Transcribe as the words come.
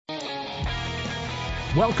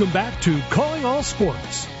Welcome back to Calling All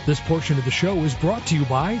Sports. This portion of the show is brought to you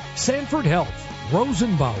by Sanford Health,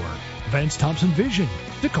 Rosenbauer, Vance Thompson Vision,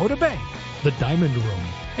 Dakota Bank, The Diamond Room,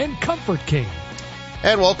 and Comfort King.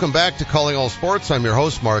 And welcome back to Calling All Sports. I'm your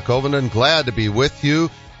host, Mark Ovenden. Glad to be with you.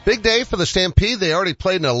 Big day for the Stampede. They already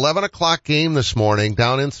played an 11 o'clock game this morning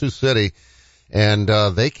down in Sioux City, and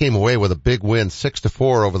they came away with a big win,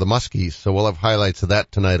 6-4 over the Muskies. So we'll have highlights of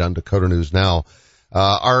that tonight on Dakota News Now.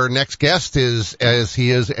 Our next guest is, as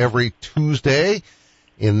he is every Tuesday,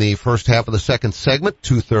 in the first half of the second segment,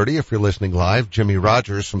 2:30, if you're listening live, Jimmy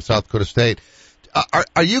Rogers from South Dakota State.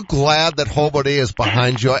 Are you glad that Hobo Day is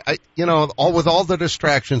behind you? With all the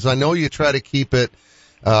distractions, I know you try to keep it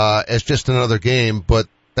as just another game, but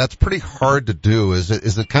that's pretty hard to do. Is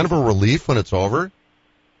it kind of a relief when it's over?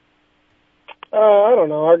 I don't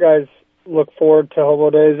know. Our guys look forward to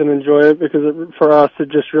Hobo Days and enjoy it because for us it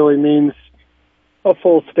just really means a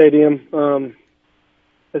full stadium.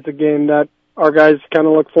 It's a game that our guys kind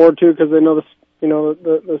of look forward to because they know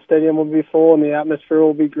the stadium will be full and the atmosphere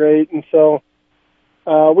will be great, and so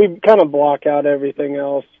we kind of block out everything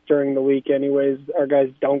else during the week. Anyways, our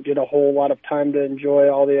guys don't get a whole lot of time to enjoy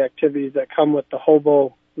all the activities that come with the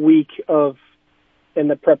Hobo week in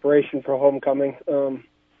the preparation for homecoming.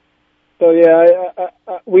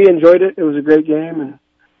 We enjoyed it. It was a great game, and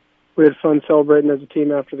we had fun celebrating as a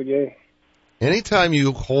team after the game. Anytime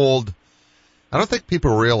you hold, I don't think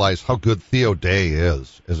people realize how good Theo Day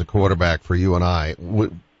is as a quarterback for you and I.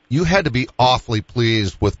 You had to be awfully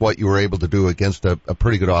pleased with what you were able to do against a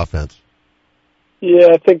pretty good offense. Yeah,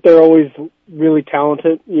 I think they're always really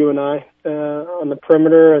talented, you and I, on the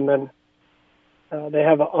perimeter, and then they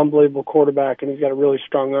have an unbelievable quarterback, and he's got a really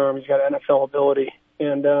strong arm. He's got NFL ability,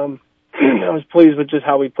 and I was pleased with just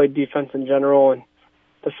how we played defense in general and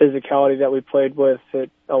the physicality that we played with.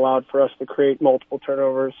 It allowed for us to create multiple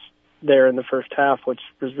turnovers there in the first half, which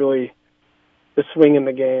was really the swing in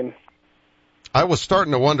the game. I was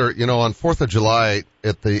starting to wonder, on 4th of July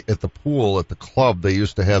at the pool, at the club, they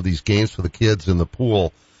used to have these games for the kids in the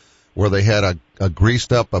pool where they had a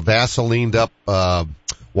greased up, a Vaselined up,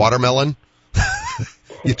 watermelon.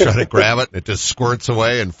 You try to grab it, and it just squirts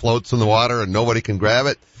away and floats in the water and nobody can grab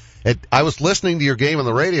it. I was listening to your game on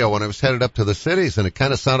the radio when I was headed up to the cities, and it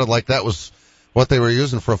kind of sounded like that was what they were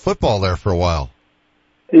using for a football there for a while.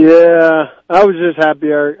 Yeah, I was just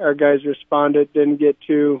happy our guys responded, didn't get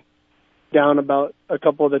too down about a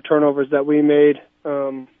couple of the turnovers that we made,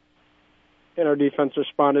 and our defense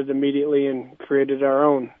responded immediately and created our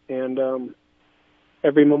own. And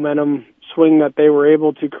every momentum swing that they were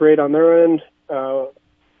able to create on their end,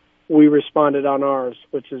 we responded on ours,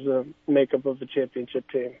 which is a makeup of a championship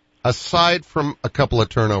team. Aside from a couple of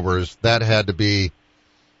turnovers, that had to be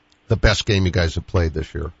the best game you guys have played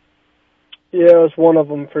this year. Yeah, it was one of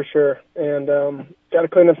them for sure. And got to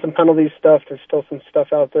clean up some penalty stuff. There's still some stuff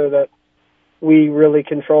out there that we really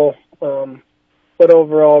control. But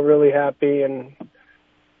overall, really happy. And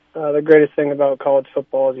the greatest thing about college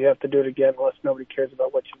football is you have to do it again unless nobody cares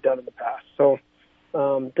about what you've done in the past. So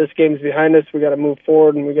this game's behind us. We got to move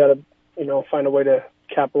forward, and we got to, find a way to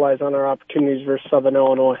capitalize on our opportunities versus Southern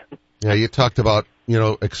Illinois. Yeah, you talked about,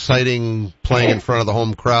 exciting playing in front of the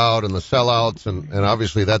home crowd and the sellouts, and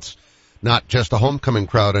obviously that's not just a homecoming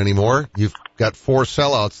crowd anymore. You've got 4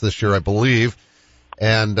 sellouts this year, I believe,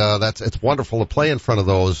 and it's wonderful to play in front of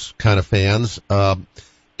those kind of fans.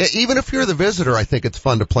 Even if you're the visitor, I think it's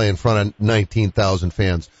fun to play in front of 19,000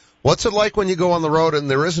 fans. What's it like when you go on the road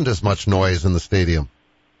and there isn't as much noise in the stadium?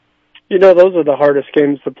 Those are the hardest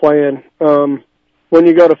games to play in. When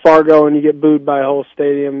you go to Fargo and you get booed by a whole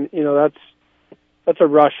stadium, that's a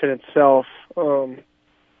rush in itself.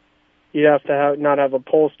 You have to not have a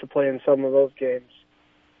pulse to play in some of those games.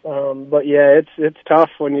 But yeah, it's tough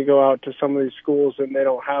when you go out to some of these schools and they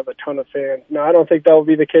don't have a ton of fans. Now, I don't think that will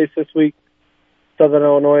be the case this week. Southern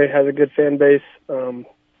Illinois has a good fan base, and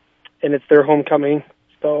it's their homecoming.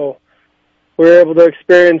 So we're able to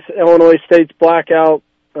experience Illinois State's blackout,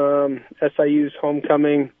 SIU's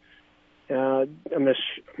homecoming.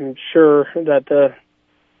 I'm sure that the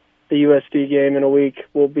USD game in a week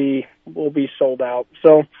will be sold out.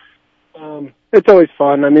 So it's always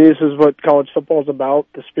fun. I mean, this is what college football is about: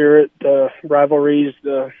 the spirit, the rivalries,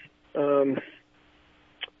 the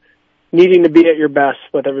needing to be at your best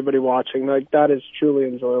with everybody watching. Like, that is truly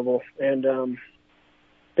enjoyable, and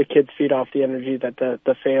the kids feed off the energy that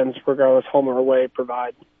the fans, regardless home or away,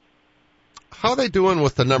 provide. How are they doing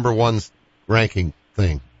with the number 1 ranking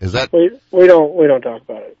thing? Is that we don't talk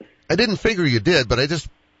about it. I didn't figure you did, but I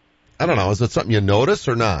don't know. Is it something you notice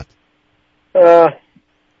or not?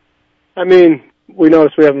 I mean, we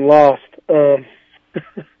notice we haven't lost.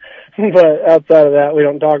 But outside of that, we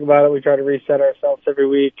don't talk about it. We try to reset ourselves every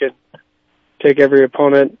week and take every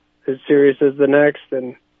opponent as serious as the next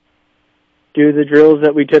and do the drills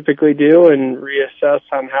that we typically do and reassess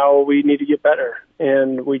on how we need to get better.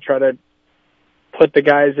 And we try to put the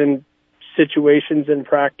guys in situations in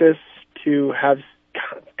practice to have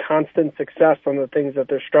constant success on the things that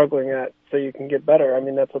they're struggling at so you can get better. I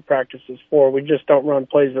mean, that's what practice is for. We just don't run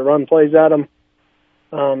plays to run plays at them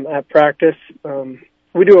at practice.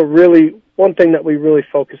 We do one thing that we really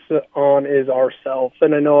focus on is ourselves.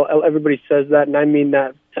 And I know everybody says that, and I mean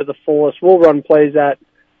that to the fullest. We'll run plays at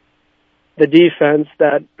the defense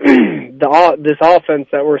that this offense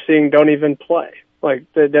that we're seeing don't even play. Like,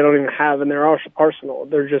 they don't even have in their arsenal.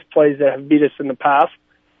 They're just plays that have beat us in the past.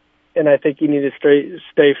 And I think you need to stay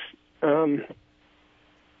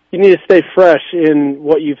fresh in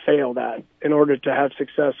what you failed at in order to have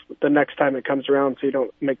success the next time it comes around, so you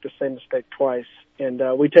don't make the same mistake twice. And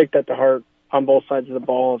we take that to heart on both sides of the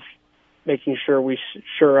ball of making sure we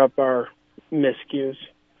shore up our miscues.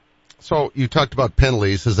 So you talked about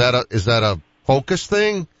penalties. Is that a focus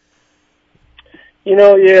thing?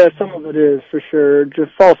 Yeah, some of it is for sure.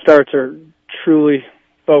 Just false starts are truly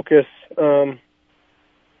focus.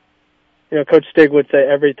 Coach Stig would say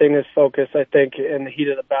everything is focus, I think, in the heat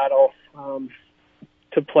of the battle,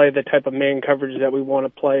 to play the type of man coverage that we want to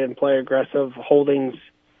play and play aggressive. Holdings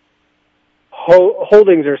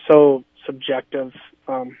are so subjective,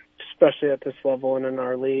 especially at this level and in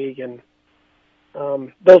our league, and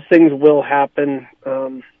those things will happen.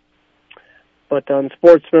 But the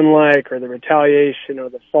unsportsmanlike or the retaliation or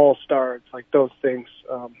the false starts, like those things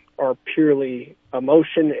are purely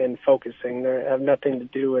emotion and focusing. They have nothing to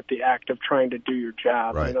do with the act of trying to do your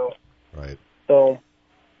job, Right. Right. So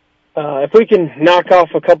if we can knock off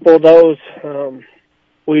a couple of those,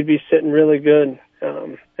 we'd be sitting really good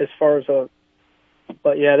as far as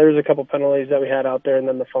but yeah, there's a couple penalties that we had out there and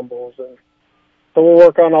then the fumbles. And so we'll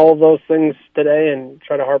work on all of those things today and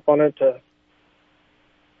try to harp on it to,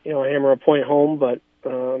 hammer a point home. But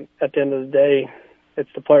at the end of the day, it's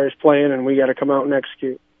the players playing and we got to come out and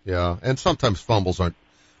execute. Yeah, and sometimes fumbles are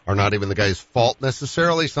not even the guy's fault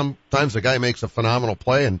necessarily. Sometimes the guy makes a phenomenal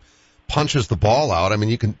play and punches the ball out. I mean,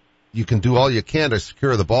 you can do all you can to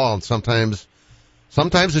secure the ball, and sometimes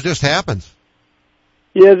it just happens.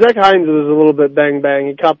 Yeah, Zach Hines was a little bit bang.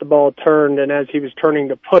 He caught the ball turned, and as he was turning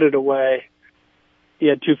to put it away, he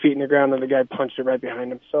had 2 feet in the ground, and the guy punched it right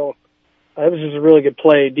behind him. So it was just a really good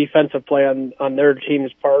play, defensive play on their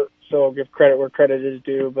team's part. So I'll give credit where credit is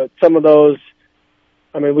due. But some of those,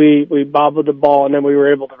 I mean, we bobbled the ball, and then we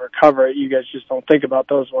were able to recover it. You guys just don't think about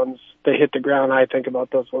those ones. They hit the ground. I think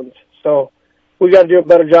about those ones. So we got to do a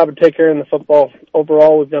better job of taking care of the football.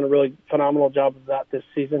 Overall, we've done a really phenomenal job of that this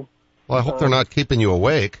season. Well, I hope they're not keeping you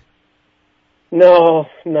awake. No.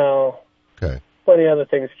 Okay. Plenty of other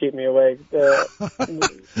things keep me awake. The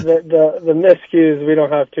miscues, we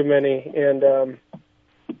don't have too many. And,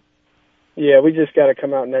 we just got to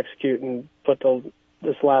come out and execute and put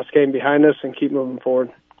this last game behind us and keep moving forward.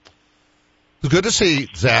 It was good to see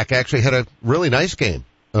Zach actually had a really nice game.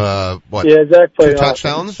 Yeah, Zach played 2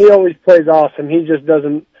 touchdowns? Awesome. He always plays awesome. He just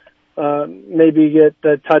doesn't maybe get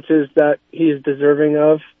the touches that he's deserving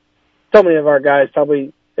of. So many of our guys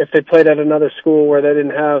probably, if they played at another school where they didn't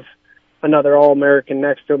have another All-American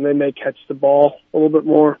next to them, they may catch the ball a little bit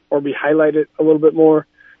more or be highlighted a little bit more.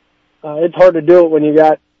 It's hard to do it when you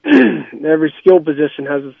got every skill position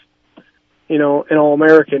has, an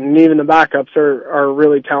All-American, and even the backups are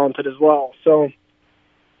really talented as well. So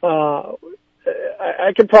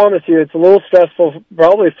I can promise you it's a little stressful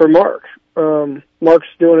probably for Mark. Mark's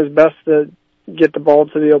doing his best to get the ball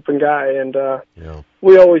to the open guy, and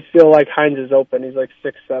we always feel like Hines is open. He's like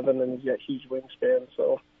 6'7", and he's got huge wingspan,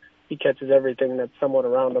 so he catches everything that's somewhat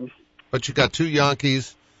around him. But you got 2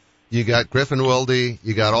 Yankees, you got Griffin Wilde,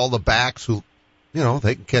 you got all the backs who,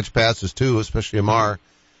 they can catch passes too, especially Amar.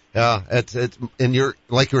 Yeah, and you're,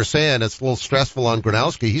 like you were saying, it's a little stressful on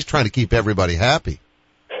Gronowski. He's trying to keep everybody happy.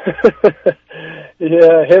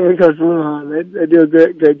 Yeah, him and Coach Ruhan, they do a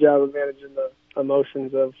great job of managing the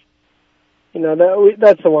emotions of,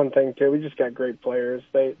 that's the one thing too. We just got great players.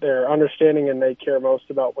 They're understanding and they care most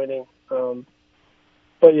about winning.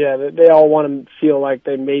 But yeah, they all want to feel like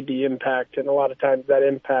they made the impact, and a lot of times that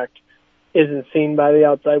impact isn't seen by the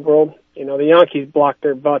outside world. The Yankees block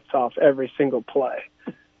their butts off every single play,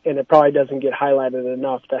 and it probably doesn't get highlighted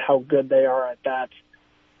enough that how good they are at that.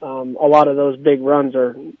 A lot of those big runs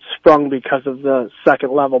are sprung because of the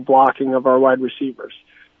second-level blocking of our wide receivers.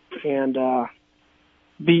 And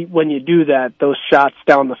when you do that, those shots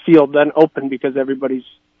down the field then open because everybody's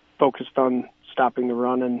focused on stopping the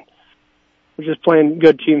run. And we're just playing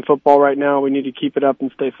good team football right now. We need to keep it up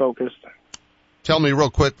and stay focused. Tell me real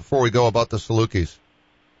quick before we go about the Salukis.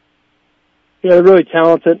 Yeah, they're really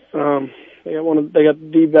talented. They got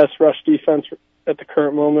the best rush defense at the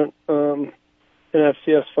current moment in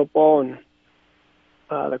FCS football, and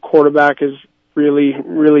the quarterback is really,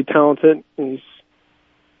 really talented. He's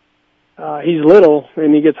little,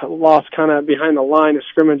 and he gets lost kind of behind the line of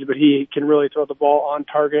scrimmage, but he can really throw the ball on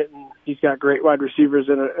target, and he's got great wide receivers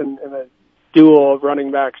and a duo of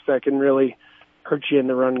running backs that can really hurt you in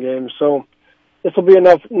the run game. So this will be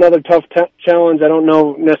another tough challenge. I don't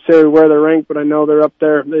know necessarily where they're ranked, but I know they're up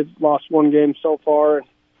there. They've lost one game so far.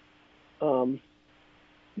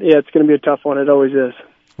 Yeah, it's going to be a tough one. It always is.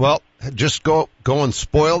 Well, just go and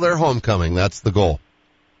spoil their homecoming. That's the goal.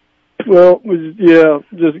 Well, yeah,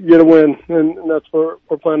 just get a win, and that's what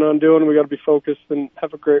we're planning on doing. We got to be focused and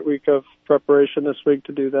have a great week of preparation this week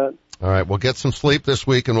to do that. All right, well, get some sleep this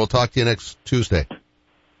week, and we'll talk to you next Tuesday.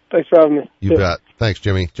 Thanks for having me. You bet. Thanks,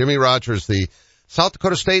 Jimmy. Jimmy Rogers, the South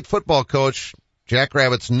Dakota State football coach,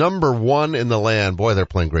 Jackrabbits #1 in the land. Boy, they're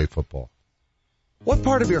playing great football. What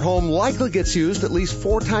part of your home likely gets used at least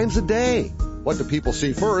 4 times a day? What do people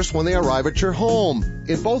see first when they arrive at your home?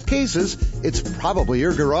 In both cases, it's probably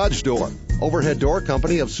your garage door. Overhead Door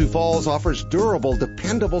Company of Sioux Falls offers durable,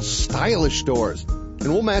 dependable, stylish doors,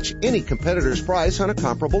 and will match any competitor's price on a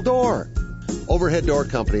comparable door. Overhead Door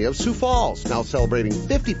Company of Sioux Falls, now celebrating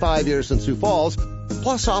 55 years in Sioux Falls,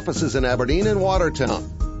 plus offices in Aberdeen and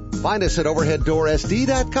Watertown. Find us at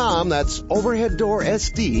overheaddoorsd.com. That's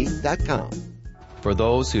overheaddoorsd.com. For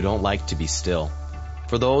those who don't like to be still.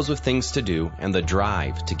 For those with things to do and the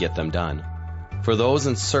drive to get them done. For those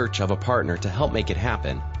in search of a partner to help make it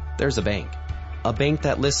happen, there's a bank. A bank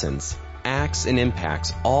that listens, acts, and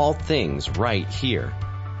impacts all things right here.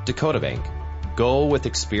 Dakota Bank. Go with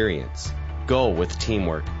experience. Go with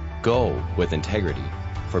teamwork. Go with integrity.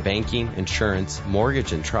 For banking, insurance,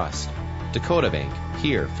 mortgage, and trust. Dakota Bank.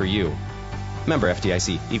 Here for you. Member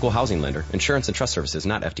FDIC, equal housing lender, insurance and trust services,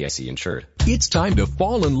 not FDIC insured. It's time to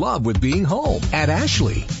fall in love with being home at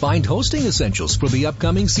Ashley. Find hosting essentials for the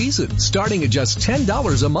upcoming season, starting at just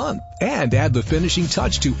 $10 a month. And add the finishing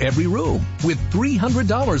touch to every room with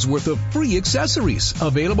 $300 worth of free accessories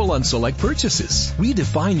available on select purchases.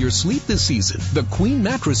 Redefine your sleep this season. The Queen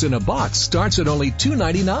mattress in a box starts at only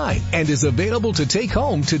 $2.99 and is available to take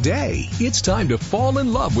home today. It's time to fall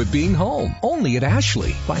in love with being home. Only at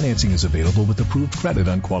Ashley. Financing is available with approved credit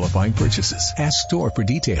on qualifying purchases. Ask store for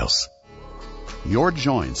details. Your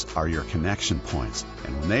joints are your connection points,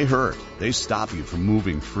 and when they hurt, they stop you from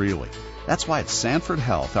moving freely. That's why at Sanford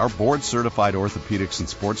Health, our board-certified orthopedics and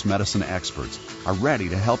sports medicine experts are ready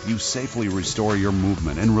to help you safely restore your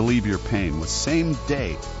movement and relieve your pain with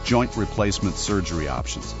same-day joint replacement surgery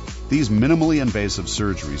options. These minimally invasive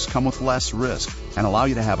surgeries come with less risk and allow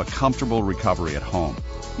you to have a comfortable recovery at home.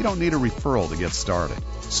 You don't need a referral to get started.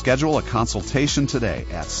 Schedule a consultation today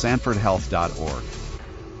at sanfordhealth.org.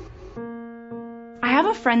 I have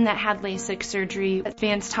a friend that had LASIK surgery at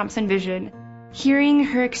Vance Thompson Vision. Hearing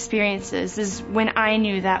her experiences is when I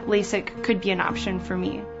knew that LASIK could be an option for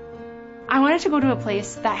me. I wanted to go to a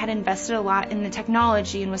place that had invested a lot in the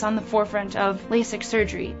technology and was on the forefront of LASIK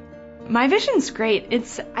surgery. My vision's great.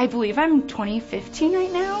 I believe I'm 20/15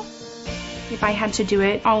 right now. If I had to do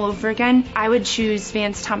it all over again, I would choose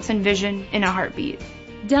Vance Thompson Vision in a heartbeat.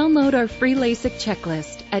 Download our free LASIK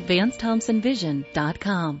checklist at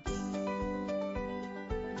vancethompsonvision.com.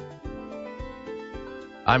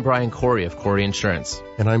 I'm Brian Corey of Corey Insurance.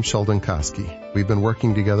 And I'm Sheldon Koski. We've been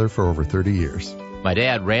working together for over 30 years. My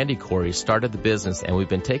dad, Randy Corey, started the business, and we've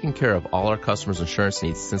been taking care of all our customers' insurance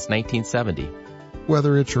needs since 1970.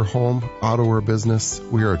 Whether it's your home, auto, or business,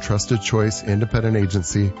 we are a trusted choice independent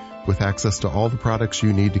agency with access to all the products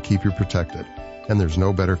you need to keep you protected. And there's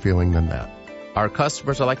no better feeling than that. Our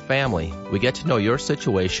customers are like family. We get to know your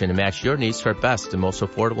situation and match your needs to our best and most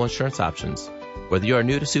affordable insurance options. Whether you are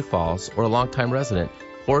new to Sioux Falls or a longtime resident,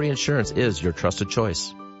 Corey Insurance is your trusted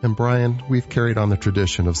choice. And Brian, we've carried on the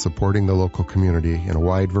tradition of supporting the local community in a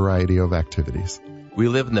wide variety of activities. We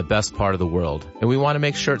live in the best part of the world, and we want to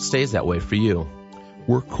make sure it stays that way for you.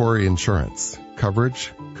 We're Corey Insurance.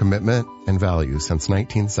 Coverage, commitment, and value since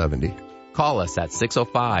 1970. Call us at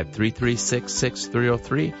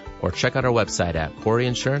 605-336-6303 or check out our website at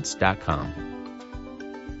coreyinsurance.com.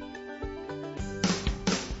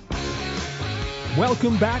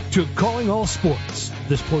 Welcome back to Calling All Sports.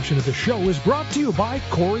 This portion of the show is brought to you by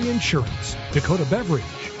Corey Insurance, Dakota Beverage,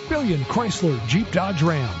 Billion Chrysler Jeep Dodge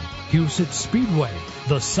Ram, Huset Speedway,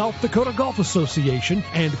 the South Dakota Golf Association,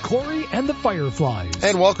 and Corey and the Fireflies.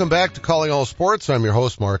 And welcome back to Calling All Sports. I'm your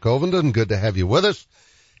host, Mark Ovenden. Good to have you with us.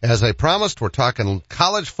 As I promised, we're talking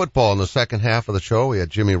college football in the second half of the show. We had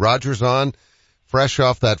Jimmy Rogers on, fresh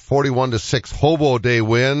off that 41-6 Hobo Day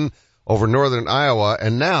win over Northern Iowa,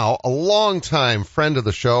 and now a longtime friend of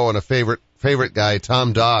the show and a favorite guy,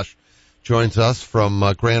 Tom Dosch, joins us from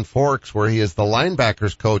Grand Forks, where he is the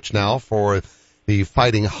linebackers coach now for the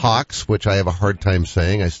Fighting Hawks, which I have a hard time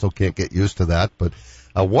saying. I still can't get used to that, but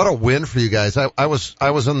what a win for you guys. I was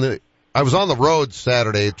on the road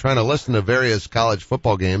Saturday trying to listen to various college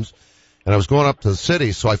football games, and I was going up to the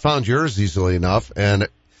city, so I found yours easily enough, and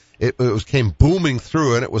it came booming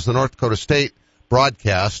through, and it was the North Dakota State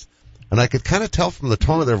broadcast, and I could kind of tell from the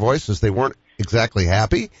tone of their voices they weren't exactly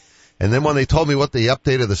happy. And then when they told me what the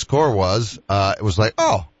update of the score was, it was like,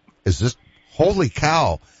 oh, is this, holy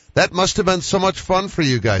cow. That must have been so much fun for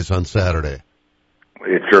you guys on Saturday.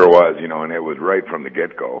 It sure was, and it was right from the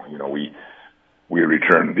get-go. We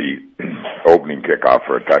returned the opening kickoff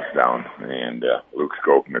for a touchdown, and Luke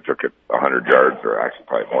Skopman took it 100 yards, or actually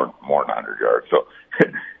probably more than 100 yards. So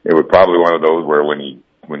it was probably one of those where when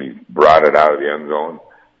he brought it out of the end zone,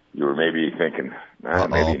 you were maybe thinking,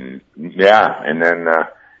 maybe, yeah, and then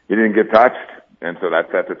he didn't get touched, and so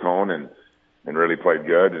that set the tone and really played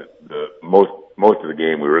good. Most of the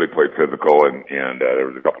game we really played physical, and there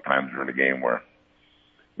was a couple times during the game where,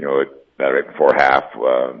 right before half,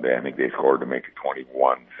 I think they scored to make it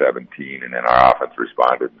 21-17, and then our offense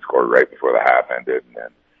responded and scored right before the half ended, and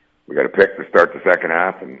then we got a pick to start the second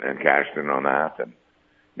half and cashed in on that,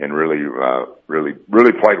 and really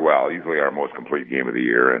played well. Easily our most complete game of the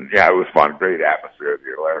year, and yeah, it was fun. Great atmosphere at the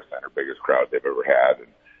Air Center, biggest crowd they've ever had, and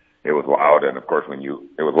it was loud. And of course,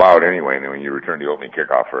 it was loud anyway, and then when you return the opening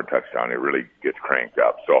kickoff for a touchdown, it really gets cranked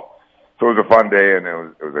up. So it was a fun day, and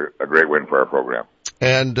it was a great win for our program.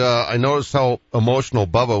 And I noticed how emotional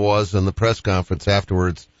Bubba was in the press conference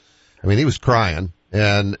afterwards. I mean, he was crying,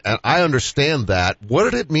 and I understand that. What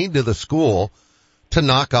did it mean to the school to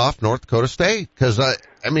knock off North Dakota State? Because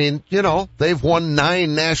I mean, they've won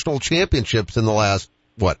 9 national championships in the last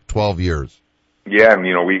 12 years. Yeah, and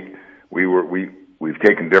we've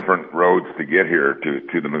taken different roads to get here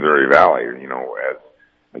to the Missouri Valley.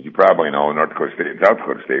 As you probably know, North Dakota State and South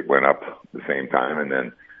Dakota State went up the same time, and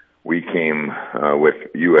then we came with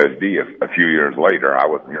USD a few years later. I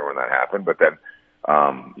wasn't here when that happened, but then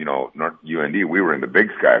UND, we were in the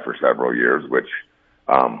Big Sky for several years, which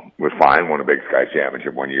was fine. Won a Big Sky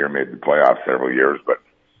championship one year, made the playoffs several years, but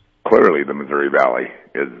clearly the Missouri Valley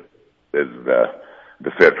is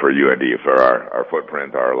the fit for UND, for our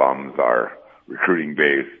footprint, our alums, our recruiting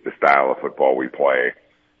base, the style of football we play,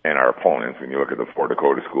 and our opponents. When you look at the 4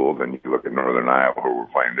 Dakota schools and you look at Northern Iowa, who we're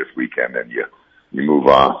playing this weekend, and you move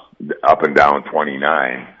up and down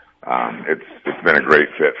 29, it's been a great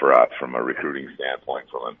fit for us from a recruiting standpoint,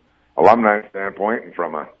 from an alumni standpoint, and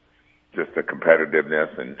from just the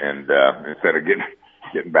competitiveness, and instead of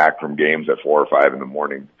getting back from games at 4 or 5 in the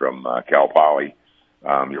morning from Cal Poly,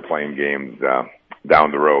 you're playing games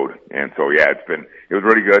down the road. And so yeah, it was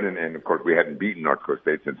really good, and of course we hadn't beaten North Dakota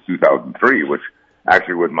State since 2003, which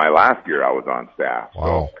actually was my last year I was on staff.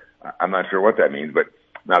 Wow. So I'm not sure what that means, but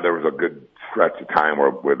now there was a good stretch of time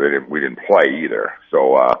where we didn't play either.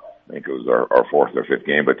 So I think it was our 4th or 5th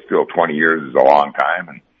game, but still 20 years is a long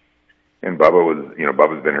time, and Bubba's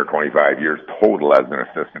been here 25 years total as an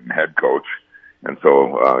assistant and head coach. And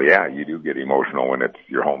so, yeah, you do get emotional when it's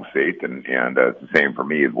your home state, and it's the same for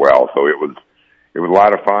me as well. So it was a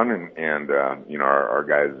lot of fun, and our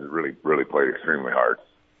guys really played extremely hard.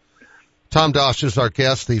 Tom Dosch is our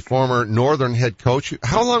guest, the former Northern head coach.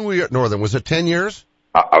 How long were you at Northern? Was it 10 years?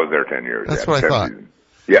 I was there 10 years. That's what I thought. Seasons.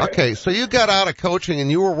 Yeah. Okay, so you got out of coaching and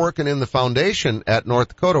you were working in the foundation at North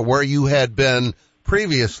Dakota, where you had been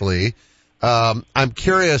previously. I'm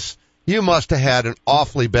curious, you must have had an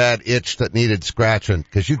awfully bad itch that needed scratching,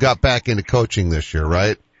 because you got back into coaching this year,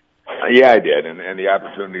 right? Yeah, I did, and the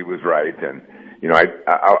opportunity was right. And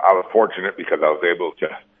I was fortunate because I was able to.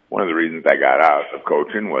 One of the reasons I got out of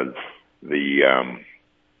coaching was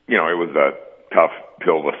it was a tough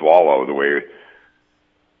pill to swallow, the way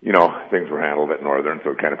things were handled at Northern,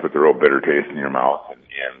 so it kind of put the real bitter taste in your mouth, and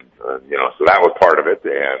so that was part of it,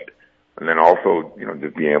 and then also,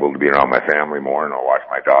 just being able to be around my family more, and I'll watch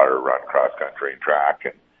my daughter run cross country and track,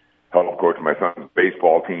 and help coach my son's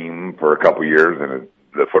baseball team for a couple years, and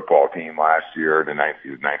the football team last year, the ninth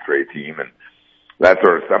grade team, and that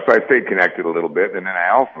sort of stuff. So I stayed connected a little bit, and then I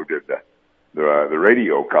also did the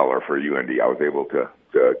radio color for UND. I was able to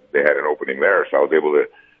they had an opening there, so I was able to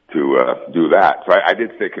do that. So I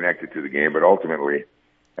did stay connected to the game, but ultimately,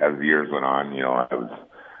 as the years went on, I was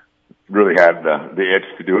really had the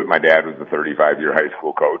itch to do it. My dad was a 35-year high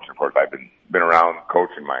school coach. Of course, I've been around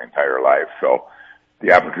coaching my entire life. So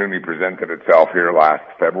the opportunity presented itself here last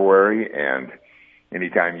February, and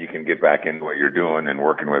anytime you can get back into what you're doing and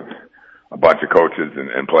working with a bunch of coaches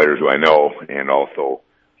and players who I know, and also,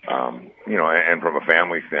 and from a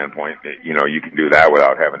family standpoint, you can do that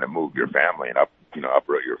without having to move your family and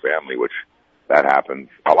uproot your family, which that happens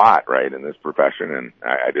a lot, right, in this profession. And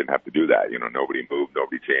I didn't have to do that. Nobody moved,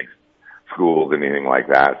 nobody changed schools, anything like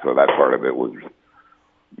that. So that part of it was,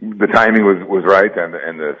 the timing was right,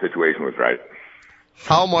 and the situation was right.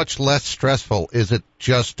 How much less stressful is it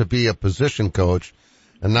just to be a position coach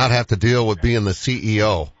and not have to deal with being the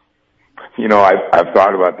CEO? I've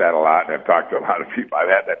thought about that a lot, and I've talked to a lot of people. I've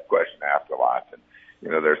had that question asked a lot, and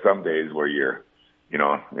there's some days where you're,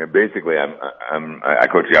 basically I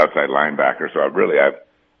coach the outside linebacker, so I've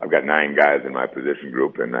got 9 guys in my position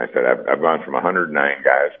group, and I said I've gone from 109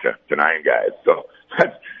 guys to 9 guys. So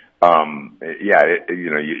that's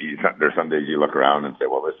there's some days you look around and say,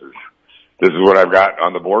 well, this is what I've got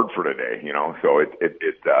on the board for today, So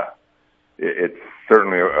it's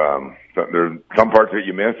certainly there's some parts that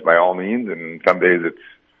you miss by all means, and some days it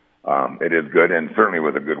is good, and certainly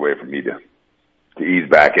was a good way for me to ease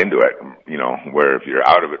back into it. Where if you're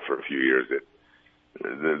out of it for a few years,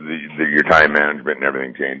 your time management and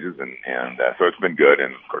everything changes, and so it's been good.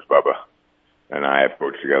 And of course, Bubba and I have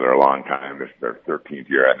coached together a long time. This is our 13th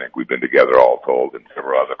year, I think. We've been together all told, and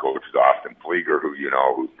several other coaches, Austin Flieger, who's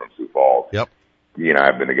from Sioux Falls. Yep. He and I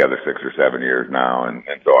have been together 6 or 7 years now, and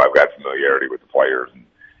so I've got familiarity with the players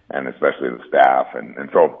and especially the staff, and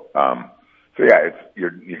so yeah,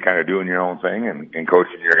 you're kind of doing your own thing and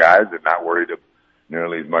coaching your guys and not worried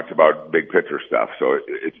nearly as much about big picture stuff. So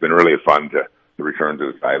it's been really fun to return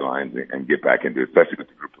to the sidelines and get back into it, especially with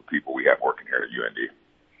the group of people we have working here at UND.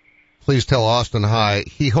 Please tell Austin hi.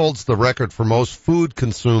 He holds the record for most food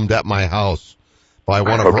consumed at my house by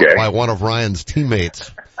one of Ryan's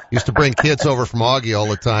teammates. Used to bring kids over from Augie all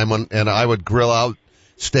the time, and I would grill out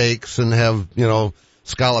steaks and have,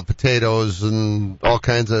 scalloped potatoes and all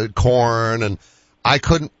kinds of corn, and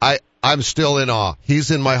I'm still in awe. He's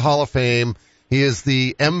in my Hall of Fame. He is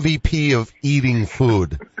the MVP of eating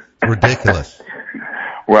food. Ridiculous.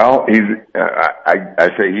 Well, I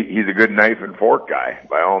say he's a good knife and fork guy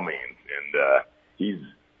by all means, and he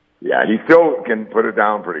still can put it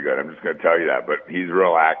down pretty good. I'm just going to tell you that, but he's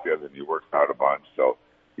real active and he works out a bunch, so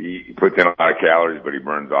he puts in a lot of calories, but he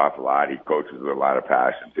burns off a lot. He coaches with a lot of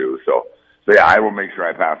passion too, so yeah, I will make sure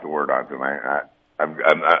I pass the word on to him.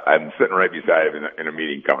 I'm sitting right beside him in a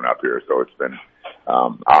meeting coming up here, so it's been.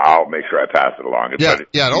 I'll make sure I pass it along.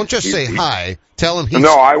 Don't just say hi. Tell him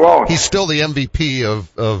no, I won't. He's still the MVP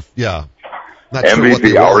of not MVP. sure what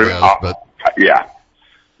the award is, but yeah,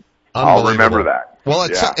 I'll remember that. Well,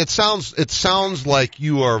 it sounds like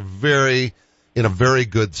you are in a very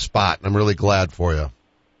good spot. I'm really glad for you.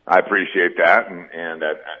 I appreciate that, and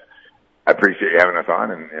I appreciate you having us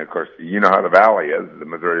on. And of course, you know how the Valley is, the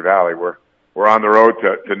Missouri Valley. We're on the road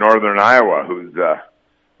to northern Iowa, who's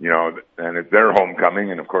and it's their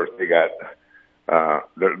homecoming, and of course they got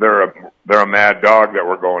they're a mad dog that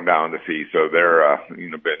we're going down to see. So they're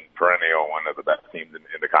been perennial one of the best teams in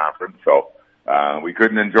the conference. So we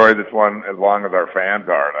couldn't enjoy this one as long as our fans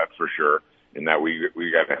are. That's for sure. In that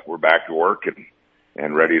we're back to work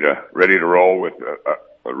and ready to roll with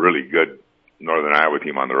a really good Northern Iowa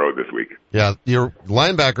team on the road this week. Yeah, your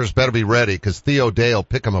linebackers better be ready because Theo Day will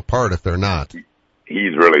pick them apart if they're not.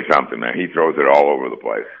 He's really something, man. He throws it all over the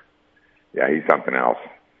place. Yeah, he's something else.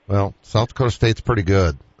 Well, South Dakota State's pretty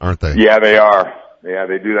good, aren't they? Yeah, they are. Yeah,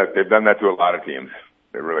 they do that. They've done that to a lot of teams.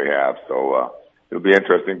 They really have. So it'll be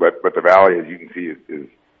interesting. But the Valley, as you can see, is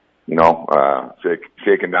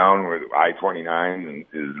shaken down with I-29, and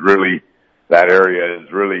is really that area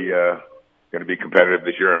is really going to be competitive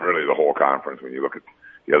this year, and really the whole conference when you look at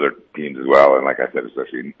the other teams as well. And like I said,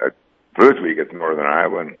 especially for this week, it's Northern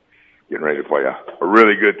Iowa and getting ready to play a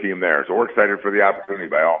really good team there. So we're excited for the opportunity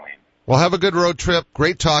by all means. Well, have a good road trip.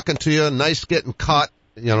 Great talking to you. Nice getting caught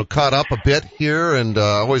up a bit here, and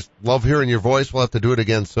always love hearing your voice. We'll have to do it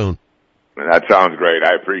again soon. That sounds great.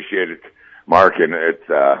 I appreciate it, Mark, and it's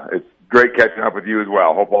great catching up with you as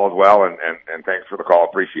well. Hope all is well, and thanks for the call.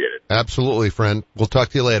 Appreciate it. Absolutely, friend. We'll talk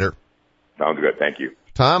to you later. Sounds good. Thank you.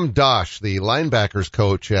 Tom Dosch, the linebackers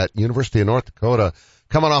coach at University of North Dakota,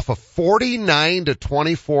 coming off a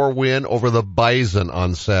 49-24 win over the Bison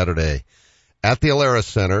on Saturday at the Alara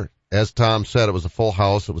Center. As Tom said, it was a full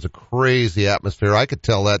house. It was a crazy atmosphere. I could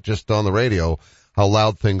tell that just on the radio, how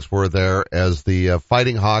loud things were there, as the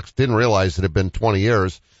Fighting Hawks didn't realize it had been 20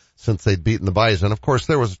 years since they'd beaten the Bison. Of course,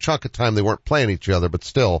 there was a chunk of time they weren't playing each other, but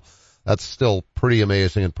still, that's still pretty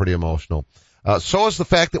amazing and pretty emotional. So is the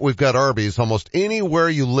fact that we've got Arby's almost anywhere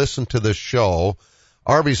you listen to this show.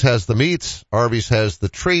 Arby's has the meats. Arby's has the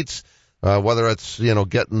treats, whether it's,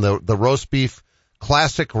 getting the roast beef,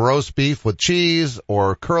 classic roast beef with cheese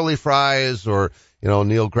or curly fries or,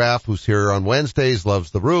 Neil Graff, who's here on Wednesdays,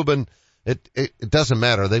 loves the Reuben. It doesn't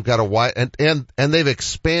matter. They've got a wide, and they've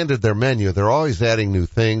expanded their menu. They're always adding new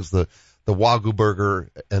things, the Wagyu burger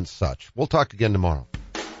and such. We'll talk again tomorrow.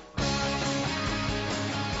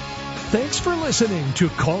 Thanks for listening to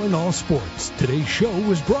Calling All Sports. Today's show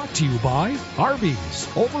was brought to you by Arby's,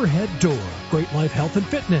 Overhead Door, Great Life Health and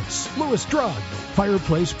Fitness, Lewis Drug,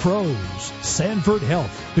 Fireplace Pros, Sanford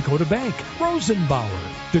Health, Dakota Bank,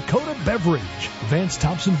 Rosenbauer, Dakota Beverage, Vance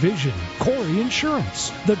Thompson Vision, Corey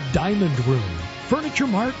Insurance, The Diamond Room, Furniture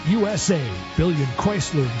Mart USA, Billion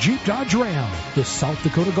Chrysler Jeep Dodge Ram, the South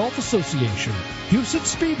Dakota Golf Association, Houston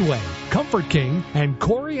Speedway, Comfort King, and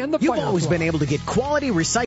Corey and the Firefly. You've always been able to get quality recycling